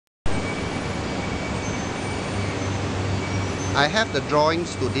I have the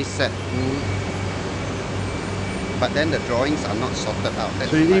drawings to this set. But then the drawings are not sorted out.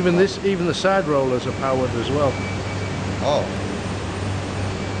 That's so even this, even the side rollers are powered as well. Oh.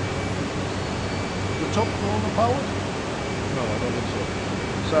 The top roller powered? No, I don't think so.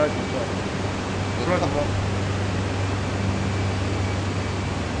 Side and top. Front and top.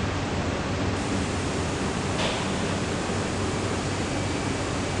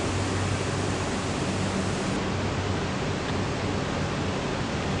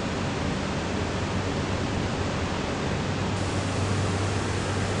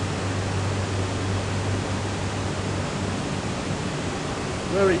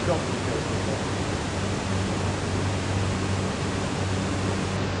 Very complicated.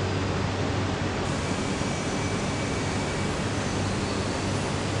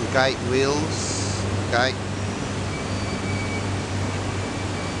 Guide wheels, guide.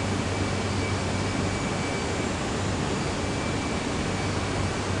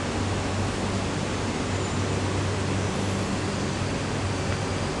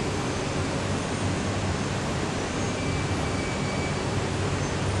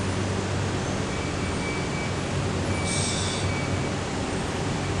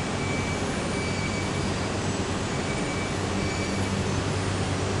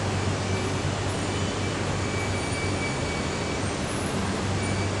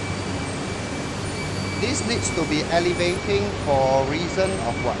 This needs to be elevating for reason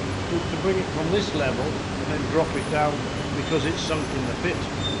of what? To bring it from this level and then drop it down because it's sunk in the pit.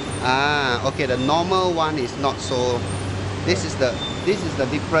 Ah, okay. The normal one is not so. This is the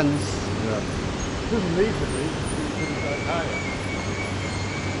difference. Yeah. It doesn't need to be. It's pretty like higher.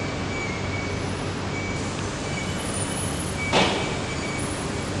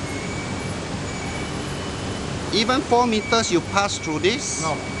 Even 4 meters you pass through this?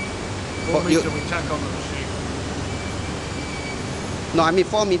 No. 4 meter we tack on the machine. No, I mean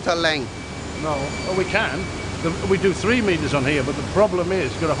 4 meter length. No, well, we can. We do 3 meters on here, but the problem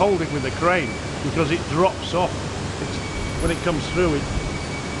is you've got to hold it with the crane because it drops off. When it comes through, it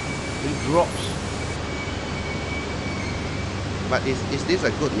drops. But is this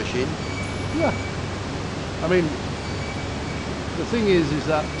a good machine? Yeah. I mean, the thing is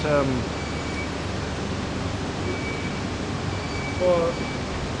that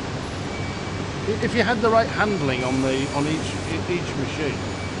if you had the right handling on each machine,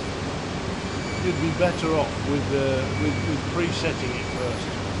 you'd be better off with presetting it first.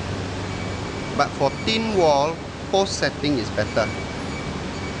 But for thin wall, post setting is better.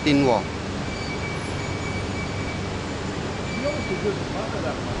 Thin wall. It obviously doesn't matter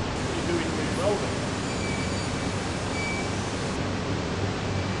that much if you're doing re-welding.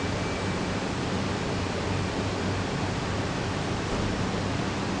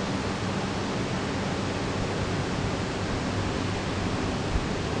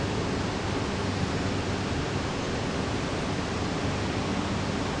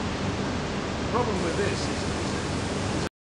 The problem with this is